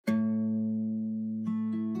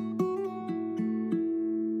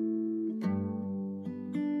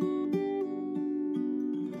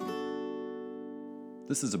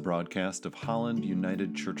This is a broadcast of Holland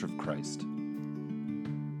United Church of Christ.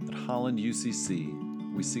 At Holland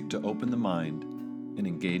UCC, we seek to open the mind and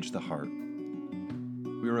engage the heart.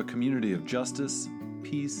 We are a community of justice,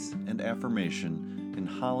 peace, and affirmation in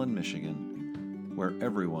Holland, Michigan, where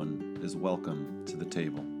everyone is welcome to the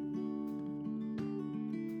table.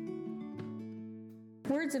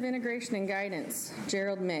 Words of Integration and Guidance,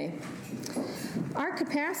 Gerald May. Our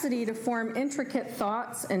capacity to form intricate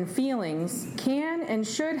thoughts and feelings can and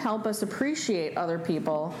should help us appreciate other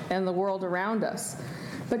people and the world around us.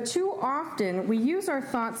 But too often, we use our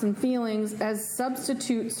thoughts and feelings as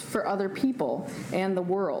substitutes for other people and the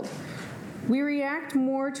world. We react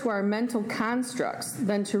more to our mental constructs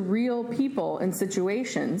than to real people and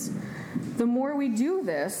situations. The more we do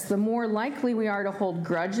this, the more likely we are to hold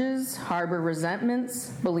grudges, harbor resentments,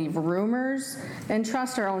 believe rumors, and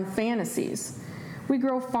trust our own fantasies. We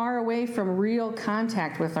grow far away from real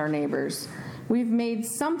contact with our neighbors. We've made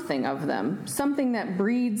something of them, something that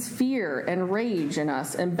breeds fear and rage in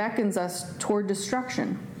us and beckons us toward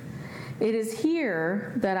destruction. It is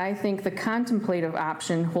here that I think the contemplative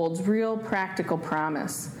option holds real practical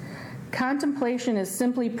promise. Contemplation is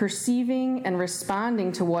simply perceiving and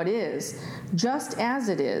responding to what is, just as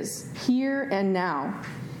it is, here and now.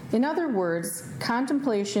 In other words,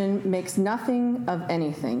 contemplation makes nothing of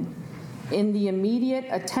anything. In the immediate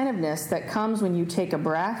attentiveness that comes when you take a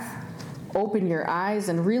breath, open your eyes,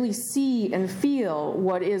 and really see and feel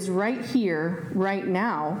what is right here, right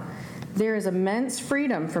now, there is immense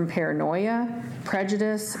freedom from paranoia,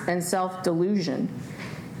 prejudice, and self-delusion.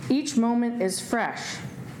 Each moment is fresh,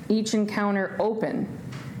 each encounter open,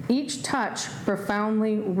 each touch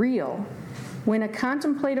profoundly real. When a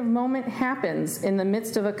contemplative moment happens in the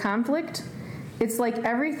midst of a conflict, it's like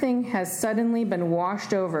everything has suddenly been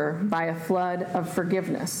washed over by a flood of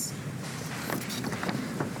forgiveness.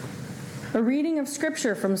 A reading of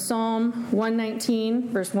Scripture from Psalm 119,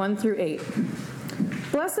 verse 1 through 8.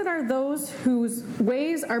 Blessed are those whose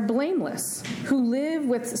ways are blameless, who live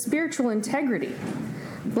with spiritual integrity.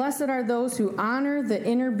 Blessed are those who honor the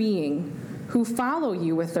inner being, who follow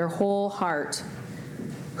you with their whole heart,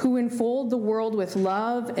 who enfold the world with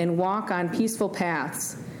love and walk on peaceful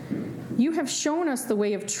paths. You have shown us the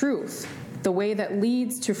way of truth, the way that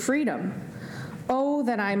leads to freedom. Oh,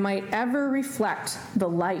 that I might ever reflect the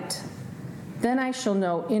light. Then I shall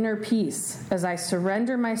know inner peace as I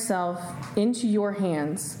surrender myself into your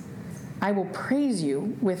hands. I will praise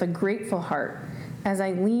you with a grateful heart as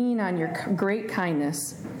I lean on your great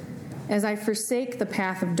kindness, as I forsake the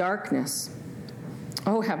path of darkness.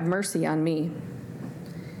 Oh, have mercy on me.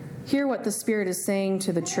 Hear what the Spirit is saying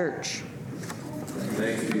to the church.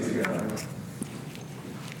 Thanks be to God.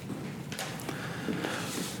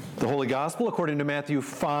 The Holy Gospel according to Matthew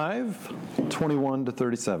 5, 21 to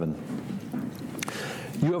 37.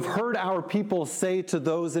 You have heard our people say to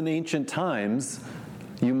those in ancient times,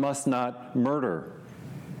 you must not murder.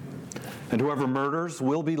 And whoever murders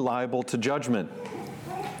will be liable to judgment.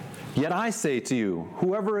 Yet I say to you,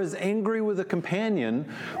 whoever is angry with a companion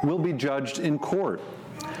will be judged in court.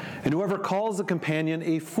 And whoever calls a companion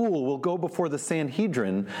a fool will go before the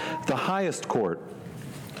Sanhedrin, the highest court.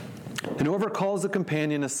 And whoever calls a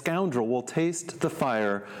companion a scoundrel will taste the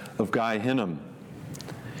fire of Gehenna.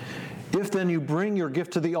 If then you bring your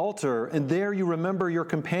gift to the altar, and there you remember your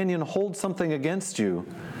companion holds something against you,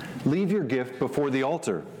 leave your gift before the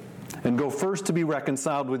altar, and go first to be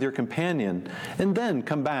reconciled with your companion, and then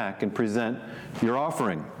come back and present your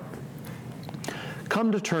offering.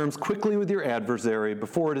 Come to terms quickly with your adversary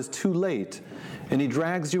before it is too late, and he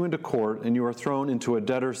drags you into court, and you are thrown into a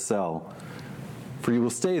debtor's cell, for you will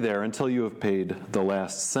stay there until you have paid the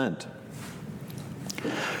last cent.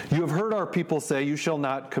 You have heard our people say, you shall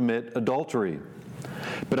not commit adultery.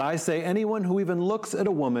 But I say, anyone who even looks at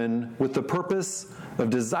a woman with the purpose of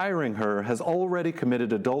desiring her has already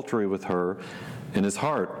committed adultery with her in his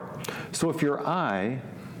heart. So if your eye,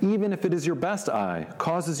 even if it is your best eye,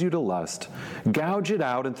 causes you to lust, gouge it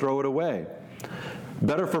out and throw it away.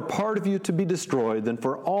 Better for part of you to be destroyed than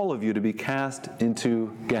for all of you to be cast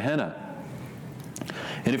into Gehenna.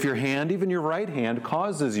 And if your hand, even your right hand,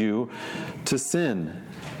 causes you to sin,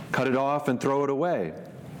 cut it off and throw it away.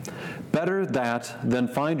 Better that than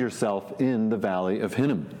find yourself in the valley of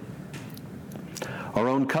Hinnom. Our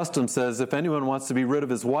own custom says if anyone wants to be rid of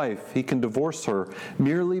his wife, he can divorce her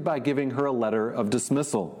merely by giving her a letter of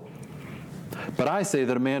dismissal. But I say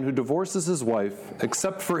that a man who divorces his wife,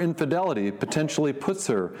 except for infidelity, potentially puts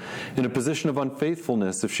her in a position of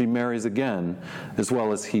unfaithfulness if she marries again, as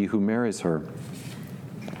well as he who marries her.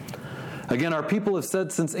 Again, our people have said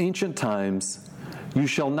since ancient times, you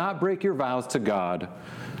shall not break your vows to God,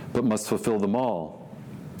 but must fulfill them all.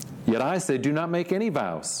 Yet I say, do not make any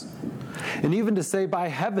vows. And even to say by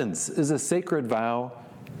heavens is a sacred vow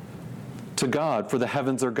to God, for the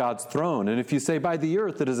heavens are God's throne. And if you say by the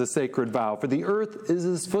earth, it is a sacred vow, for the earth is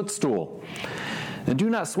his footstool. And do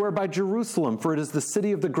not swear by Jerusalem, for it is the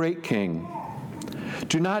city of the great king.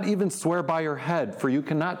 Do not even swear by your head, for you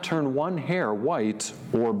cannot turn one hair white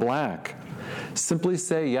or black. Simply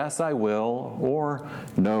say, yes, I will, or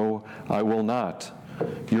no, I will not.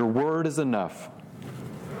 Your word is enough.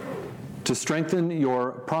 To strengthen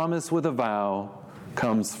your promise with a vow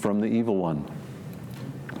comes from the evil one.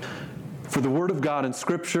 For the word of God in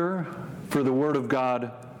Scripture, for the word of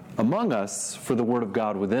God among us, for the word of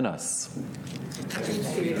God within us.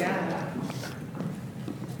 Thanks be to God.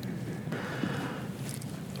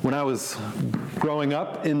 When I was growing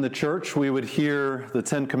up in the church, we would hear the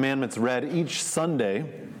Ten Commandments read each Sunday,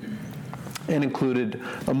 and included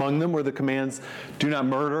among them were the commands, do not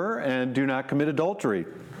murder and do not commit adultery.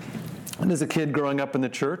 And as a kid growing up in the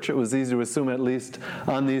church, it was easy to assume at least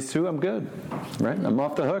on these two, I'm good, right? I'm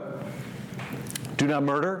off the hook. Do not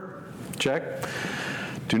murder, check.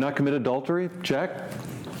 Do not commit adultery, check.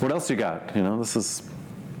 What else you got? You know, this is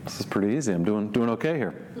pretty easy. I'm doing okay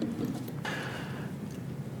here.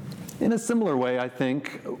 In a similar way, I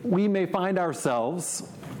think, we may find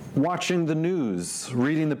ourselves watching the news,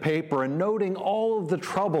 reading the paper, and noting all of the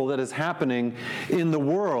trouble that is happening in the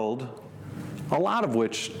world, a lot of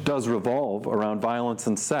which does revolve around violence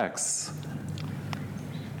and sex.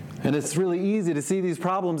 And it's really easy to see these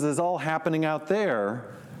problems as all happening out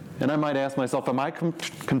there. And I might ask myself, am I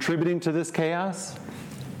contributing to this chaos?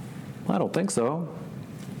 Well, I don't think so.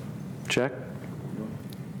 Check.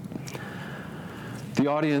 The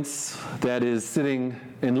audience that is sitting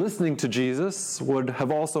and listening to Jesus would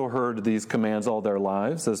have also heard these commands all their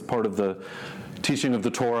lives as part of the teaching of the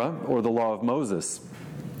Torah or the law of Moses.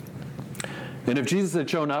 And if Jesus had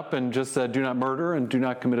shown up and just said, do not murder and do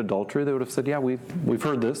not commit adultery, they would have said, yeah, we've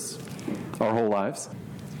heard this our whole lives.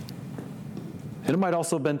 And it might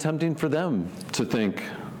also have been tempting for them to think,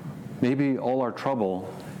 maybe all our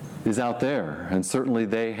trouble is out there. And certainly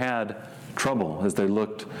they had trouble as they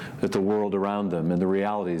looked at the world around them and the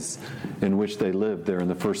realities in which they lived there in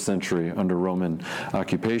the first century under Roman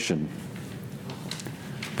occupation.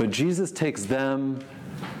 But Jesus takes them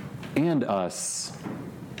and us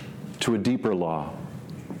to a deeper law,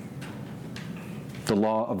 the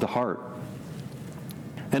law of the heart.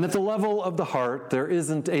 And at the level of the heart, there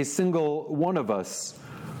isn't a single one of us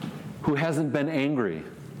who hasn't been angry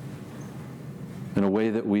in a way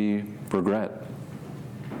that we regret.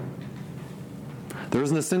 There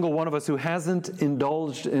isn't a single one of us who hasn't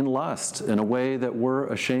indulged in lust in a way that we're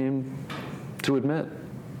ashamed to admit.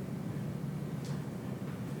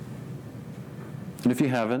 And if you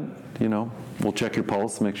haven't, we'll check your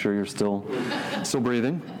pulse, make sure you're still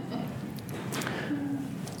breathing.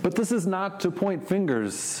 But this is not to point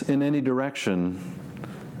fingers in any direction,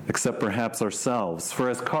 except perhaps ourselves. For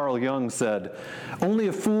as Carl Jung said, only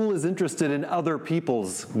a fool is interested in other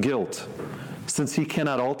people's guilt, since he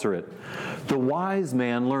cannot alter it. The wise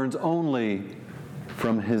man learns only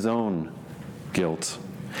from his own guilt.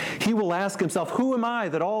 He will ask himself, who am I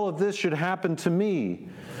that all of this should happen to me?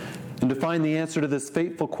 And to find the answer to this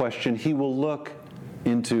fateful question, he will look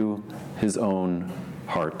into his own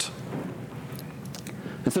heart.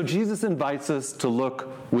 And so Jesus invites us to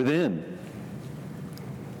look within.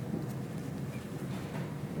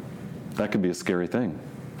 That could be a scary thing.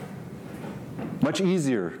 Much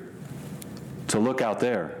easier to look out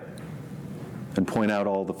there and point out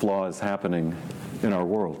all the flaws happening in our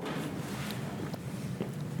world.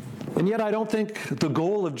 And yet I don't think the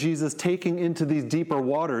goal of Jesus taking into these deeper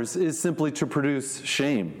waters is simply to produce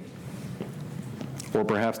shame, or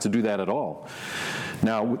perhaps to do that at all.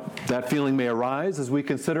 Now, that feeling may arise as we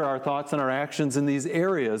consider our thoughts and our actions in these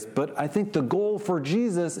areas, but I think the goal for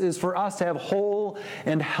Jesus is for us to have whole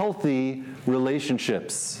and healthy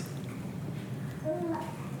relationships.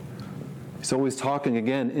 He's always talking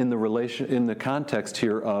again in the context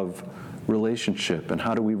here of relationship and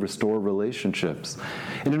how do we restore relationships.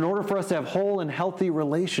 And in order for us to have whole and healthy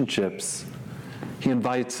relationships, he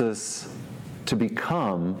invites us to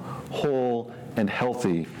become whole and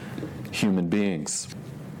healthy human beings.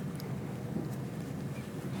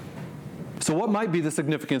 So what might be the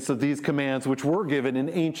significance of these commands which were given in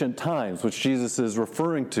ancient times, which Jesus is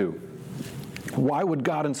referring to? Why would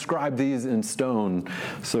God inscribe these in stone,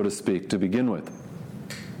 so to speak, to begin with?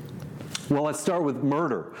 Well, let's start with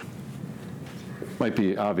murder. Might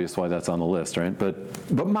be obvious why that's on the list, right? But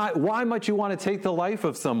why might you want to take the life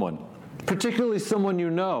of someone, particularly someone you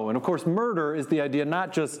know? And of course, murder is the idea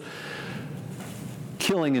not just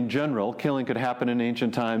killing in general. Killing could happen in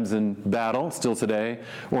ancient times in battle, still today,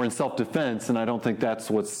 or in self-defense, and I don't think that's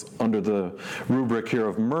what's under the rubric here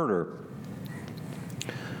of murder.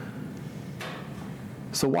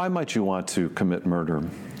 So why might you want to commit murder?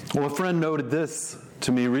 Well, a friend noted this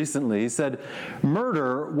to me recently. He said,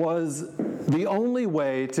 murder was the only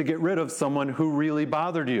way to get rid of someone who really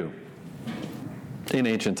bothered you in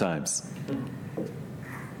ancient times.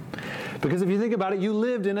 Because if you think about it, you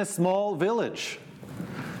lived in a small village.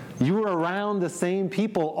 You were around the same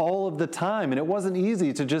people all of the time, and it wasn't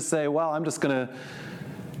easy to just say, well, I'm just going to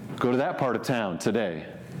go to that part of town today.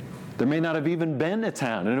 There may not have even been a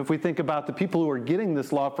town. And if we think about the people who are getting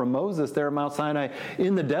this law from Moses, they're at Mount Sinai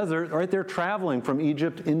in the desert, right? They're traveling from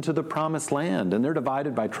Egypt into the Promised Land, and they're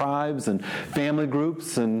divided by tribes and family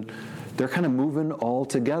groups, and they're kind of moving all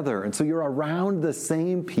together. And so you're around the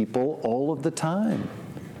same people all of the time.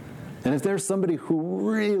 And if there's somebody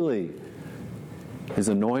who really is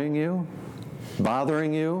annoying you,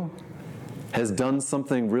 bothering you, has done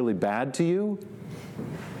something really bad to you,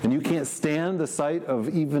 and you can't stand the sight of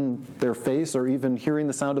even their face or even hearing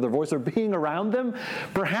the sound of their voice or being around them,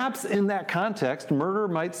 perhaps in that context, murder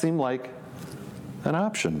might seem like an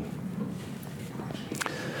option.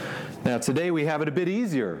 Now, today we have it a bit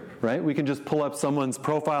easier, right? We can just pull up someone's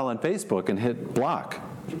profile on Facebook and hit block,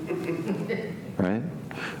 right?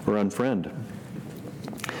 Or unfriend.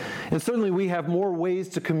 And certainly we have more ways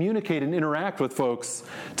to communicate and interact with folks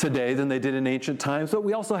today than they did in ancient times, but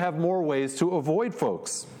we also have more ways to avoid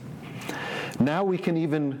folks. Now we can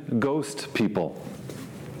even ghost people.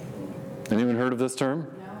 Anyone heard of this term?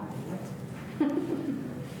 No.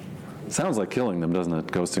 Sounds like killing them, doesn't it?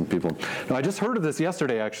 Ghosting people. No, I just heard of this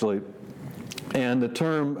yesterday, actually. And the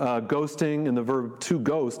term ghosting and the verb to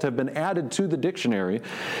ghost have been added to the dictionary,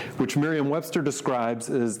 which Merriam-Webster describes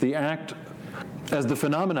as the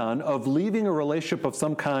phenomenon of leaving a relationship of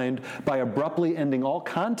some kind by abruptly ending all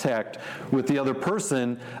contact with the other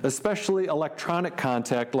person, especially electronic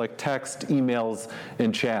contact like text, emails,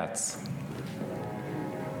 and chats.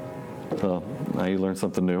 So now you learned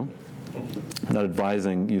something new. I'm not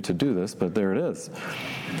advising you to do this, but there it is.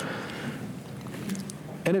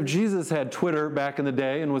 And if Jesus had Twitter back in the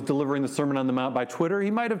day and was delivering the Sermon on the Mount by Twitter,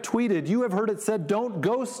 he might have tweeted, "You have heard it said, don't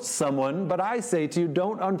ghost someone, but I say to you,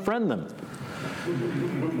 don't unfriend them."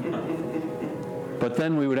 But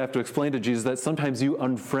then we would have to explain to Jesus that sometimes you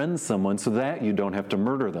unfriend someone so that you don't have to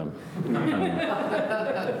murder them.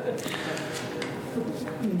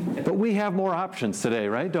 But we have more options today,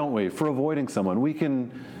 right, don't we, for avoiding someone. We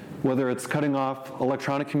can, whether it's cutting off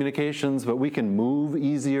electronic communications, but we can move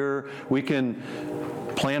easier. We can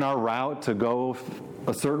plan our route to go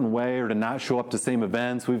a certain way or to not show up to same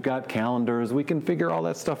events. We've got calendars. We can figure all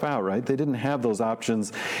that stuff out, right? They didn't have those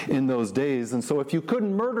options in those days. And so if you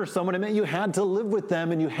couldn't murder someone, it meant you had to live with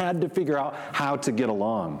them and you had to figure out how to get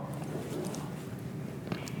along.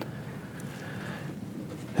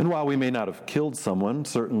 And while we may not have killed someone,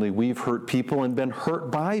 certainly we've hurt people and been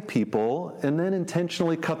hurt by people and then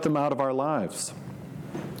intentionally cut them out of our lives.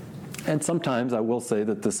 And sometimes I will say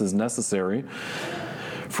that this is necessary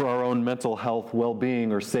for our own mental health,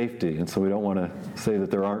 well-being, or safety. And so we don't want to say that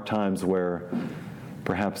there aren't times where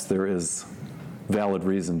perhaps there is valid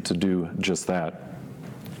reason to do just that.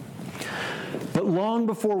 But long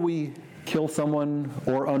before we kill someone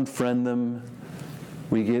or unfriend them,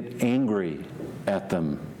 we get angry at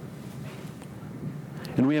them.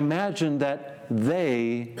 And we imagine that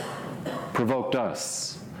they provoked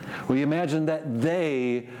us. We imagine that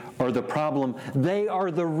they are the problem. They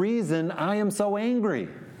are the reason I am so angry.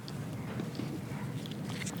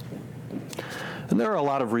 And there are a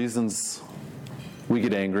lot of reasons we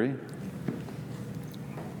get angry.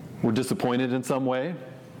 We're disappointed in some way.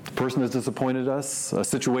 The person has disappointed us. A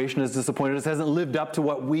situation has disappointed us. Hasn't lived up to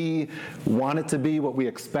what we want it to be, what we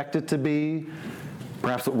expect it to be,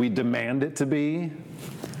 perhaps what we demand it to be.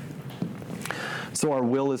 So our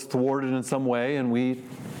will is thwarted in some way, and we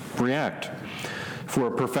react. If we're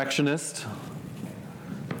a perfectionist,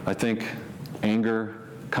 I think anger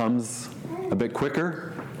comes a bit quicker.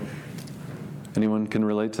 Anyone can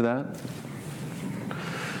relate to that?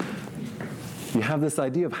 You have this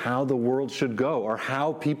idea of how the world should go or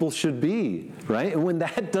how people should be, right? And when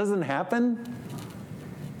that doesn't happen,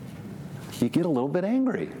 you get a little bit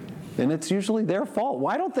angry. And it's usually their fault.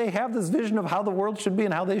 Why don't they have this vision of how the world should be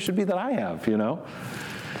and how they should be that I have, you know?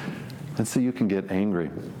 And so you can get angry.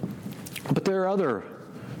 But there are other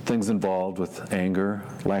things involved with anger: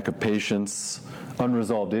 lack of patience,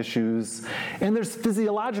 unresolved issues. And there's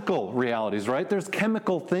physiological realities, right? There's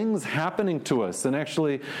chemical things happening to us. And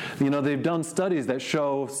actually, they've done studies that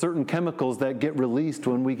show certain chemicals that get released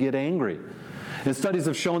when we get angry. And studies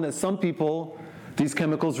have shown that some people, these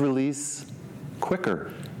chemicals release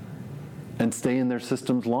quicker and stay in their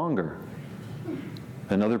systems longer.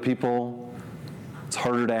 And other people, it's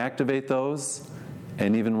harder to activate those.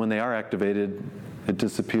 And even when they are activated, it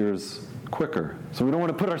disappears quicker. So we don't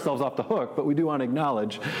want to put ourselves off the hook, but we do want to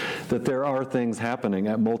acknowledge that there are things happening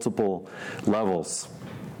at multiple levels.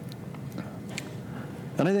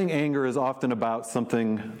 And I think anger is often about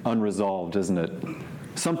something unresolved, isn't it?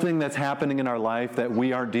 Something that's happening in our life that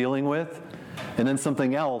we aren't dealing with, and then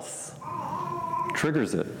something else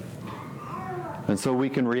triggers it. And so we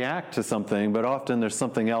can react to something, but often there's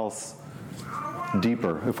something else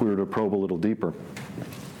deeper, if we were to probe a little deeper.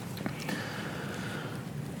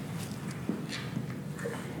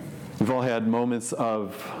 We've all had moments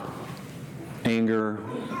of anger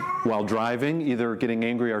while driving, either getting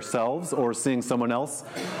angry ourselves or seeing someone else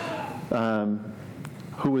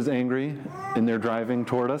who was angry in their driving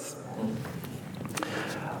toward us.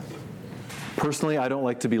 Personally, I don't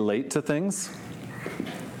like to be late to things,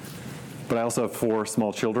 but I also have 4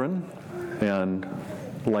 small children, and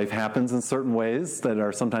life happens in certain ways that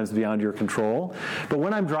are sometimes beyond your control. But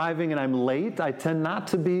when I'm driving and I'm late, I tend not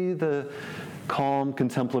to be the calm,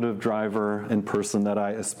 contemplative driver and person that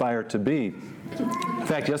I aspire to be. In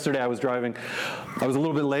fact, yesterday I was driving. I was a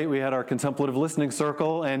little bit late. We had our contemplative listening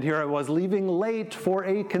circle, and here I was leaving late for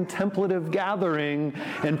a contemplative gathering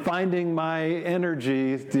and finding my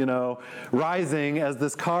energy, rising as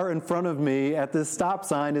this car in front of me at this stop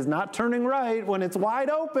sign is not turning right when it's wide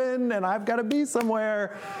open and I've got to be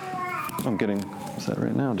somewhere. I'm getting upset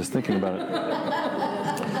right now just thinking about it.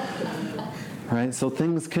 Right? So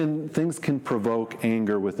things can provoke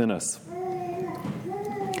anger within us.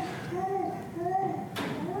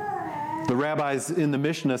 The rabbis in the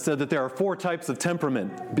Mishnah said that there are 4 types of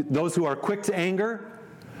temperament. Those who are quick to anger,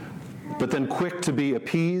 but then quick to be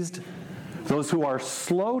appeased. Those who are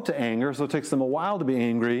slow to anger, so it takes them a while to be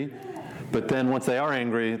angry, but then once they are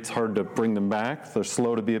angry, it's hard to bring them back. They're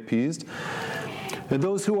slow to be appeased. And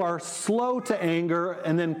those who are slow to anger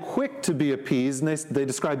and then quick to be appeased, and they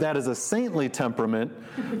describe that as a saintly temperament.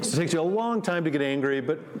 So it takes you a long time to get angry,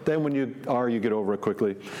 but then when you get over it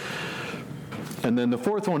quickly. And then the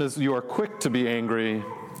 4th one is you are quick to be angry,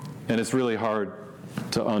 and it's really hard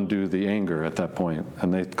to undo the anger at that point.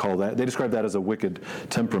 And they describe that as a wicked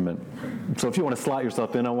temperament. So if you want to slot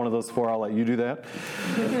yourself in on one of those 4, I'll let you do that.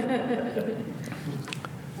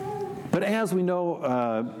 But as we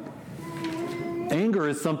know, anger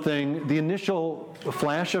is something, the initial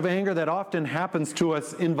flash of anger that often happens to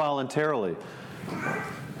us involuntarily.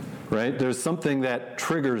 Right? There's something that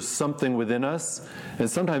triggers something within us, and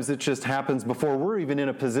sometimes it just happens before we're even in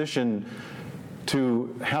a position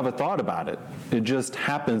to have a thought about it. It just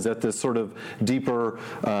happens at this sort of deeper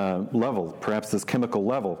level, perhaps this chemical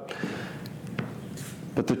level.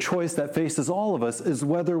 But the choice that faces all of us is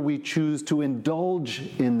whether we choose to indulge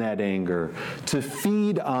in that anger, to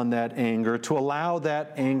feed on that anger, to allow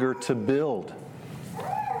that anger to build.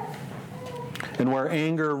 And where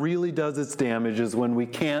anger really does its damage is when we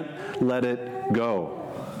can't let it go.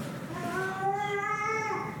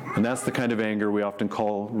 And that's the kind of anger we often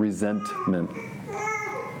call resentment.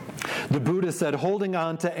 The Buddha said holding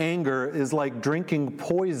on to anger is like drinking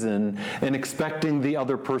poison and expecting the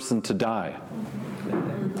other person to die.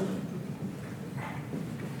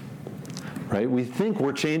 Right? We think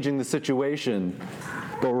we're changing the situation,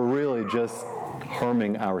 but we're really just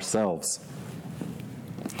harming ourselves.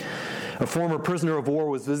 A former prisoner of war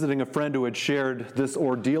was visiting a friend who had shared this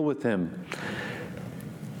ordeal with him.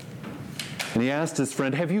 And he asked his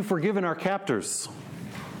friend, "Have you forgiven our captors?"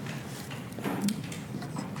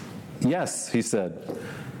 "Yes," he said.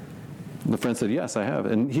 The friend said, "Yes, I have."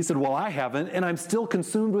 And he said, "Well, I haven't, and I'm still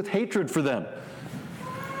consumed with hatred for them."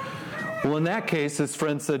 "Well, in that case," his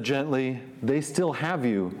friend said gently, "they still have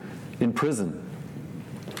you in prison."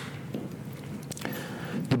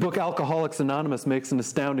 The book Alcoholics Anonymous makes an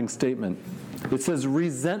astounding statement. It says,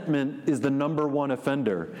 resentment is the #1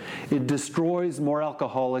 offender. It destroys more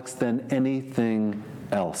alcoholics than anything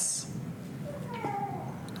else.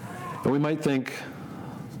 And we might think,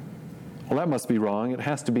 well, that must be wrong. It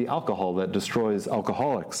has to be alcohol that destroys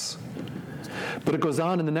alcoholics. But it goes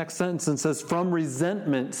on in the next sentence and says, from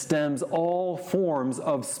resentment stems all forms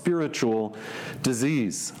of spiritual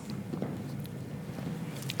disease.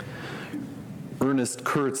 Ernest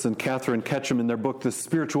Kurtz and Catherine Ketchum, in their book, The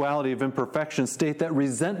Spirituality of Imperfection, state that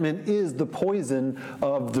resentment is the poison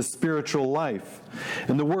of the spiritual life.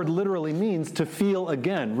 And the word literally means to feel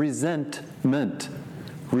again, resentment.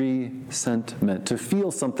 Resentment, to feel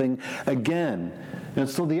something again. And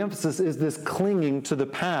so the emphasis is this clinging to the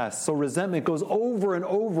past. So resentment goes over and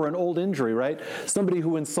over an old injury, right? Somebody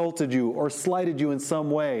who insulted you or slighted you in some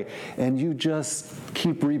way, and you just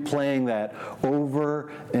keep replaying that over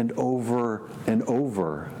and over and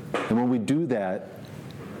over. And when we do that,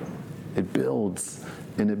 it builds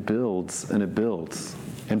and it builds and it builds.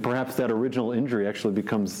 And perhaps that original injury actually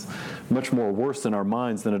becomes much more worse in our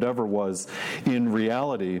minds than it ever was in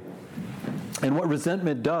reality. And what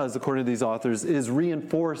resentment does, according to these authors, is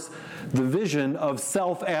reinforce the vision of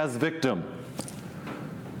self as victim.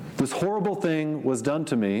 This horrible thing was done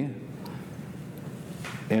to me,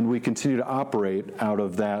 and we continue to operate out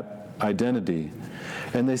of that identity.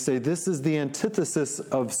 And they say this is the antithesis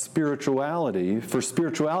of spirituality, for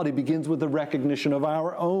spirituality begins with the recognition of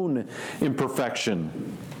our own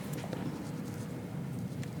imperfection.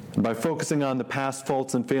 And by focusing on the past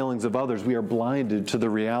faults and failings of others, we are blinded to the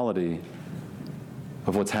reality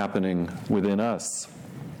of what's happening within us.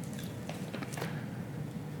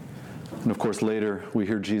 And of course, later we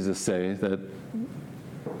hear Jesus say that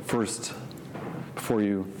first, before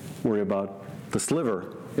you worry about the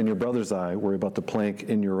sliver in your brother's eye, worry about the plank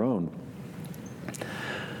in your own.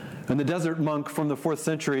 And the desert monk from the 4th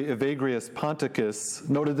century, Evagrius Ponticus,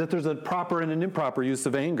 noted that there's a proper and an improper use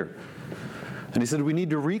of anger. And he said we need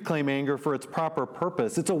to reclaim anger for its proper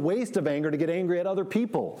purpose. It's a waste of anger to get angry at other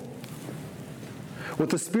people. What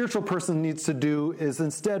the spiritual person needs to do is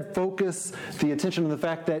instead focus the attention on the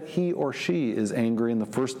fact that he or she is angry in the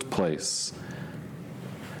first place.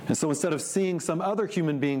 And so instead of seeing some other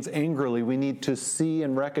human beings angrily, we need to see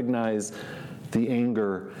and recognize the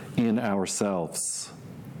anger in ourselves.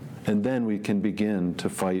 And then we can begin to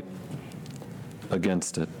fight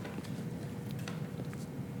against it.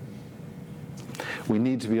 We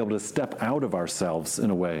need to be able to step out of ourselves in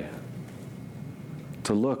a way,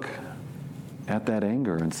 to look at that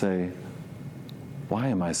anger and say, why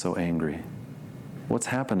am I so angry? What's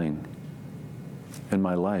happening in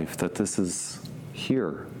my life that this is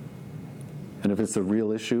here? And if it's a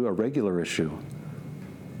real issue, a regular issue,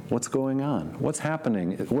 what's going on? What's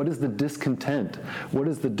happening? What is the discontent? What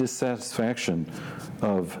is the dissatisfaction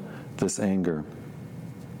of this anger?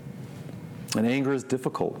 And anger is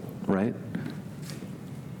difficult, right?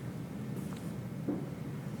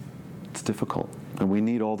 It's difficult. And we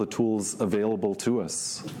need all the tools available to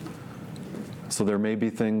us. So there may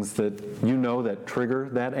be things that you know that trigger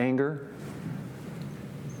that anger.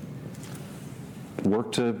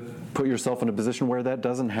 Work to put yourself in a position where that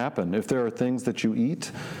doesn't happen. If there are things that you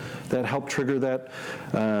eat that help trigger that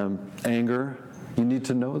anger, you need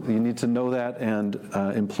to know that and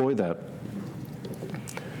employ that.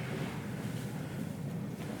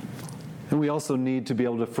 And we also need to be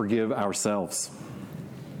able to forgive ourselves.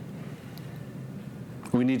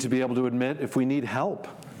 We need to be able to admit if we need help,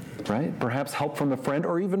 right? Perhaps help from a friend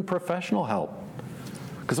or even professional help.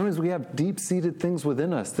 Because sometimes we have deep-seated things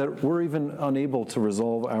within us that we're even unable to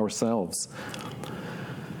resolve ourselves.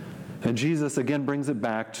 And Jesus again brings it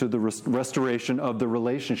back to the restoration of the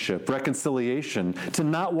relationship, reconciliation, to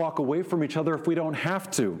not walk away from each other if we don't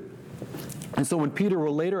have to. And so when Peter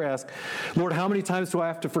will later ask, Lord, how many times do I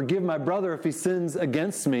have to forgive my brother if he sins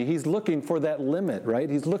against me? He's looking for that limit, right?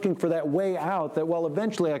 He's looking for that way out that, well,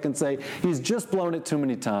 eventually I can say, he's just blown it too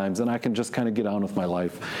many times and I can just kind of get on with my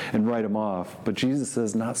life and write him off. But Jesus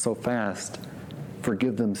says, not so fast.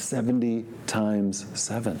 Forgive them 70 times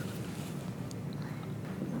 7.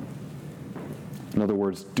 In other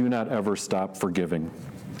words, do not ever stop forgiving.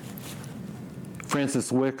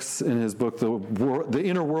 Francis Wicks, in his book, The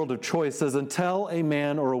Inner World of Choice, says, until a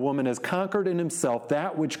man or a woman has conquered in himself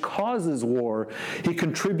that which causes war, he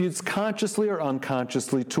contributes consciously or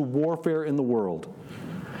unconsciously to warfare in the world.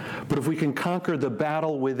 But if we can conquer the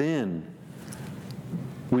battle within,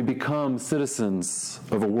 we become citizens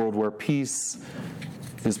of a world where peace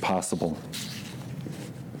is possible.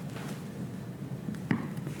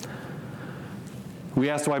 We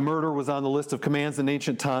asked why murder was on the list of commands in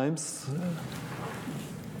ancient times.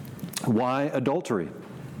 Why adultery?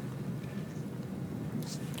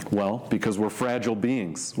 Well, because we're fragile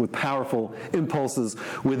beings with powerful impulses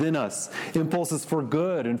within us. Impulses for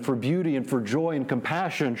good and for beauty and for joy and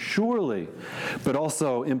compassion, surely, but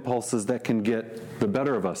also impulses that can get the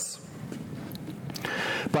better of us.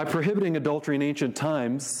 By prohibiting adultery in ancient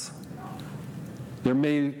times, there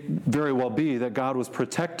may very well be that God was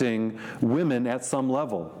protecting women at some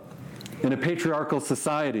level. In a patriarchal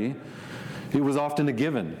society, It was often a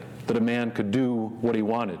given that a man could do what he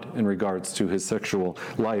wanted in regards to his sexual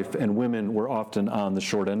life, and women were often on the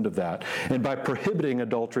short end of that. And by prohibiting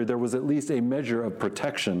adultery, there was at least a measure of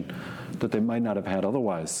protection that they might not have had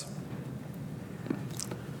otherwise.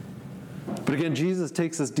 But again, Jesus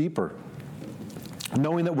takes us deeper.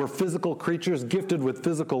 Knowing that we're physical creatures gifted with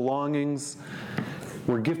physical longings,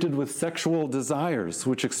 we're gifted with sexual desires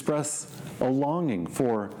which express a longing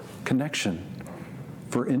for connection,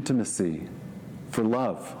 for intimacy, for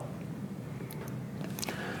love.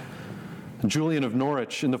 Julian of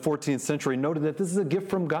Norwich in the 14th century noted that this is a gift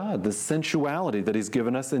from God, this sensuality that he's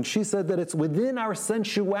given us, and she said that it's within our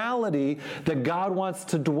sensuality that God wants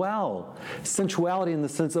to dwell. Sensuality in the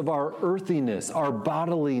sense of our earthiness, our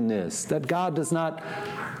bodiliness, that God does not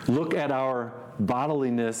look at our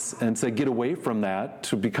bodiliness and say, get away from that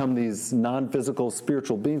to become these non-physical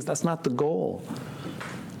spiritual beings. That's not the goal.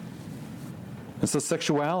 And so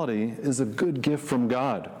sexuality is a good gift from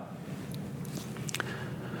God.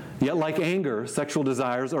 Yet like anger, sexual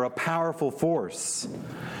desires are a powerful force.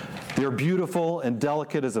 They're beautiful and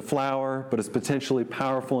delicate as a flower, but as potentially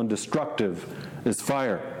powerful and destructive as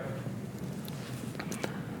fire.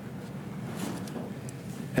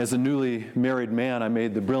 As a newly married man, I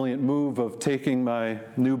made the brilliant move of taking my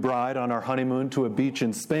new bride on our honeymoon to a beach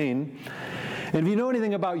in Spain. And if you know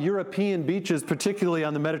anything about European beaches, particularly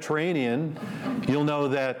on the Mediterranean, you'll know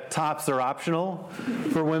that tops are optional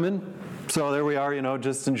for women. So there we are,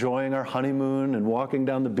 just enjoying our honeymoon and walking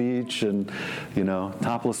down the beach and,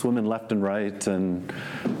 topless women left and right. And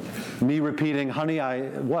me repeating, honey,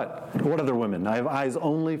 what other women? I have eyes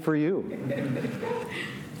only for you.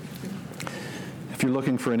 If you're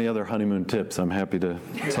looking for any other honeymoon tips, I'm happy to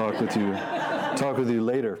talk with you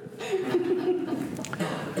later.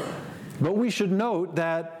 But we should note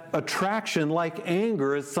that attraction, like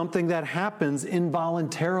anger, is something that happens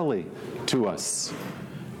involuntarily to us.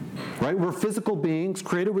 Right? We're physical beings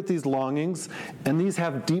created with these longings, and these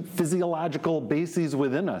have deep physiological bases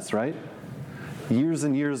within us, right? Years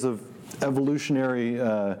and years of evolutionary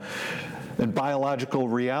and biological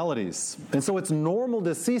realities. And so it's normal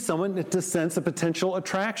to see someone, to sense a potential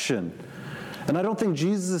attraction. And I don't think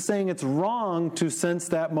Jesus is saying it's wrong to sense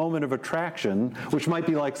that moment of attraction, which might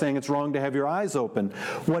be like saying it's wrong to have your eyes open.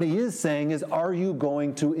 What he is saying is, are you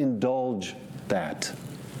going to indulge that?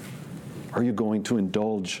 Are you going to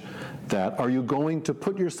indulge that? Are you going to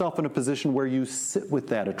put yourself in a position where you sit with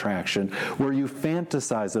that attraction, where you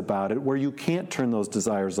fantasize about it, where you can't turn those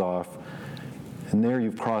desires off, and there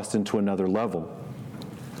you've crossed into another level?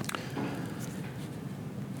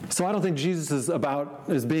 So I don't think Jesus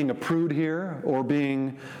is being a prude here or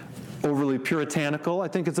being overly puritanical. I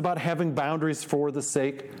think it's about having boundaries for the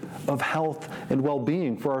sake of health and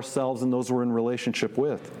well-being for ourselves and those we're in relationship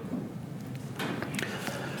with.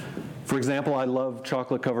 For example, I love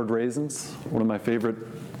chocolate-covered raisins, one of my favorite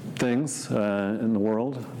things in the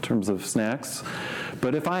world in terms of snacks.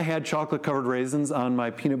 But if I had chocolate-covered raisins on my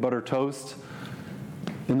peanut butter toast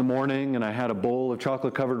in the morning, and I had a bowl of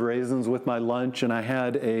chocolate-covered raisins with my lunch, and I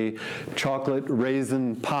had a chocolate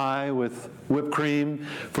raisin pie with whipped cream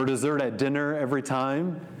for dessert at dinner every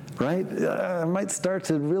time, right? I might start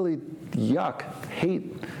to really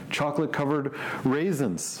hate chocolate-covered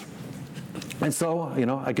raisins. And so,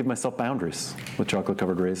 I give myself boundaries with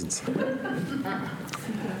chocolate-covered raisins.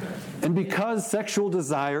 And because sexual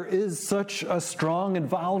desire is such a strong and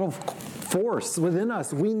volatile force within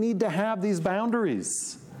us, we need to have these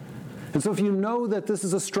boundaries. And so if you know that this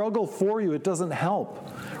is a struggle for you, it doesn't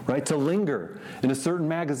help, right, to linger in a certain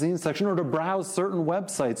magazine section or to browse certain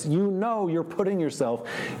websites. You're putting yourself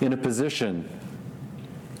in a position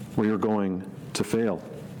where you're going to fail.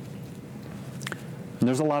 And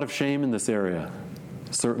there's a lot of shame in this area,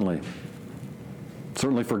 certainly.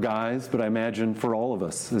 Certainly for guys, but I imagine for all of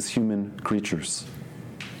us as human creatures.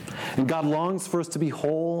 And God longs for us to be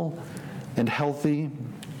whole and healthy,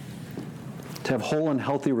 to have whole and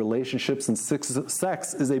healthy relationships, and sex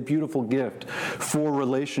is a beautiful gift for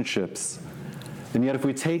relationships. And yet if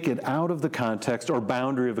we take it out of the context or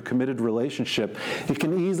boundary of a committed relationship, it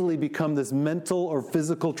can easily become this mental or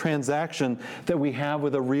physical transaction that we have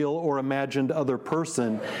with a real or imagined other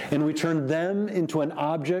person, and we turn them into an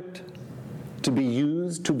object to be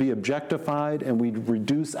used, to be objectified, and we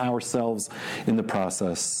reduce ourselves in the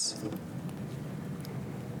process.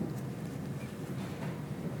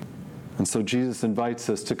 And so Jesus invites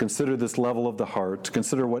us to consider this level of the heart, to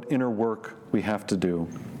consider what inner work we have to do.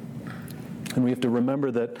 And we have to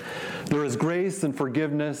remember that there is grace and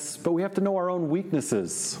forgiveness, but we have to know our own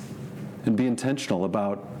weaknesses and be intentional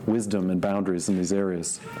about wisdom and boundaries in these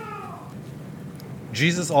areas.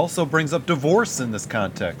 Jesus also brings up divorce in this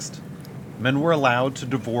context. Men were allowed to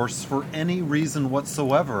divorce for any reason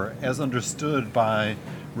whatsoever, as understood by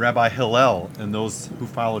Rabbi Hillel and those who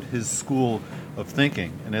followed his school of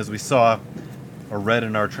thinking. And as we saw or read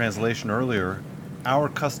in our translation earlier, our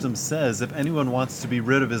custom says if anyone wants to be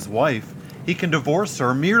rid of his wife, he can divorce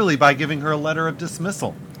her merely by giving her a letter of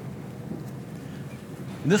dismissal.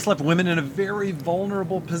 And this left women in a very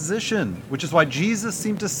vulnerable position, which is why Jesus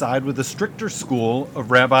seemed to side with the stricter school of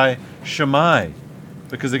Rabbi Shammai.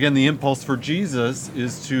 Because again, the impulse for Jesus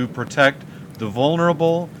is to protect the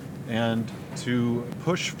vulnerable and to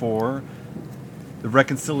push for the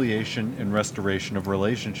reconciliation and restoration of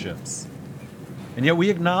relationships. And yet we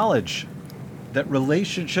acknowledge that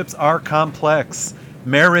relationships are complex.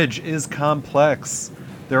 Marriage is complex.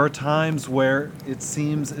 There are times where it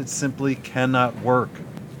seems it simply cannot work.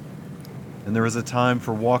 And there is a time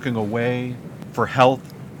for walking away, for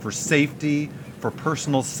health, for safety, for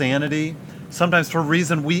personal sanity, sometimes for a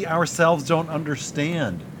reason we ourselves don't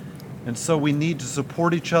understand. And so we need to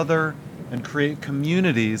support each other and create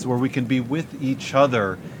communities where we can be with each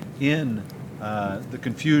other in the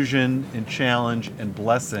confusion and challenge and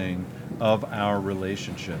blessing of our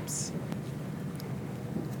relationships.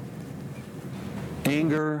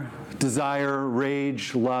 Anger, desire,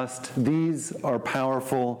 rage, lust, these are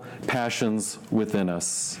powerful passions within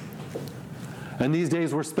us. And these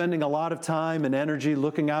days we're spending a lot of time and energy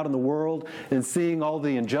looking out in the world and seeing all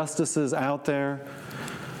the injustices out there,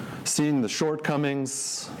 seeing the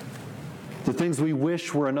shortcomings, the things we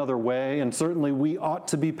wish were another way, and certainly we ought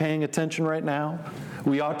to be paying attention right now.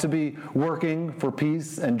 We ought to be working for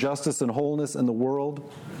peace and justice and wholeness in the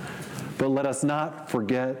world. But let us not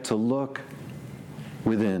forget to look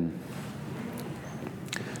within,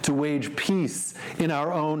 to wage peace in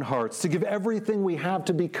our own hearts, to give everything we have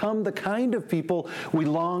to become the kind of people we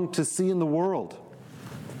long to see in the world.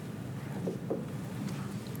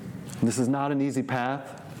 This is not an easy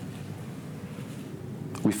path.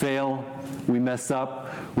 We fail, we mess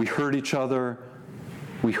up, we hurt each other,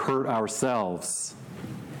 we hurt ourselves.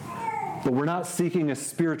 But we're not seeking a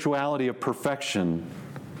spirituality of perfection.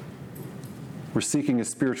 We're seeking a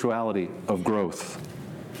spirituality of growth.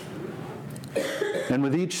 And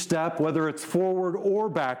with each step, whether it's forward or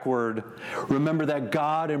backward, remember that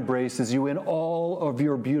God embraces you in all of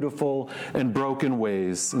your beautiful and broken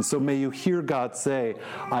ways. And so may you hear God say,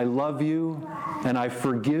 I love you, and I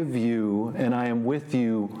forgive you, and I am with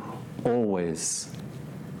you always.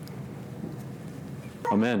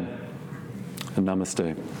 Amen. And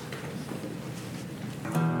namaste.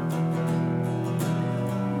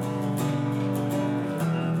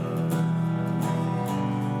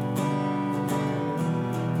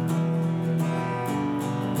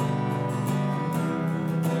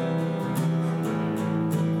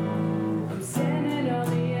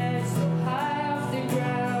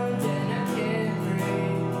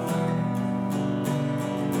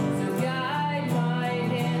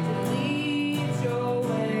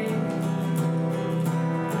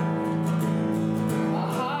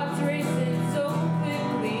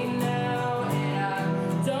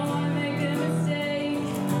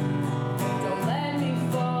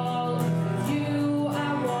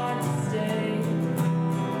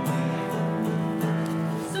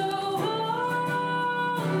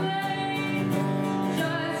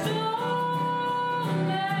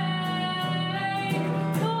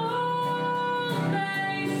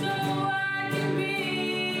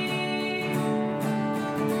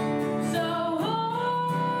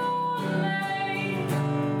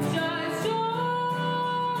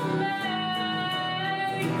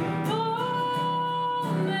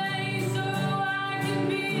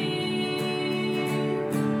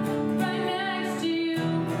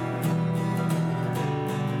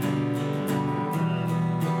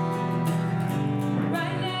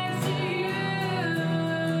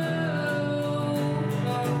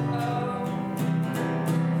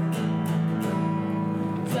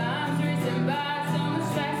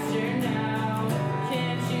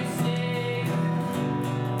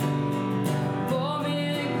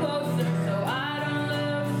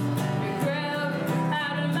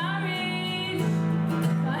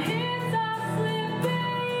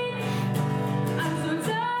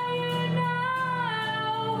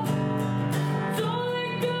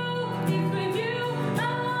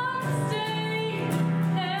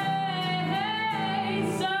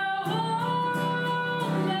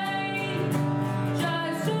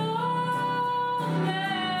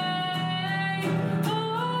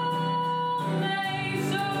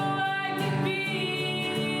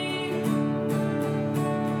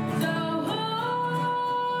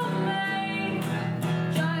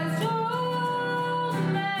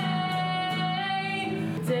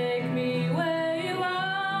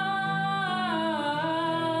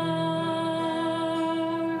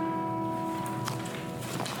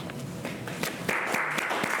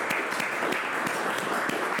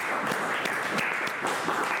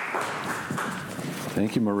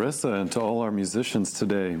 Thank you, Marissa, and to all our musicians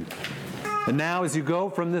today. And now, as you go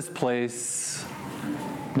from this place,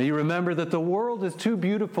 may you remember that the world is too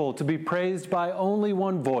beautiful to be praised by only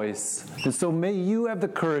one voice. And so may you have the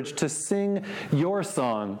courage to sing your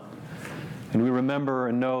song. And we remember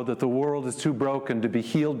and know that the world is too broken to be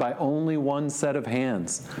healed by only one set of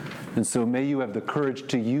hands. And so may you have the courage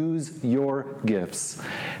to use your gifts.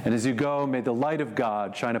 And as you go, may the light of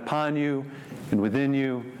God shine upon you and within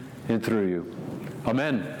you and through you.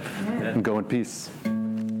 Amen. Amen. And go in peace.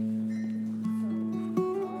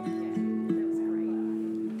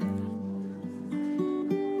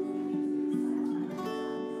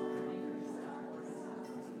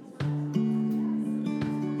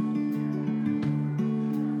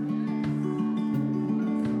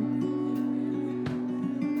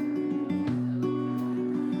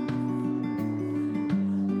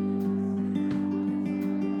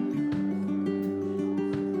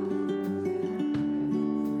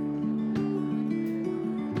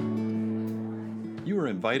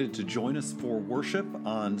 Invited to join us for worship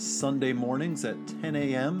on Sunday mornings at 10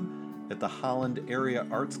 a.m. at the Holland Area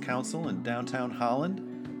Arts Council in downtown Holland.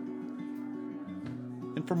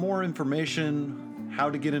 And for more information, how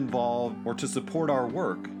to get involved, or to support our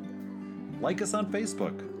work, like us on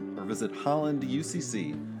Facebook or visit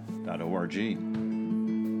hollanducc.org.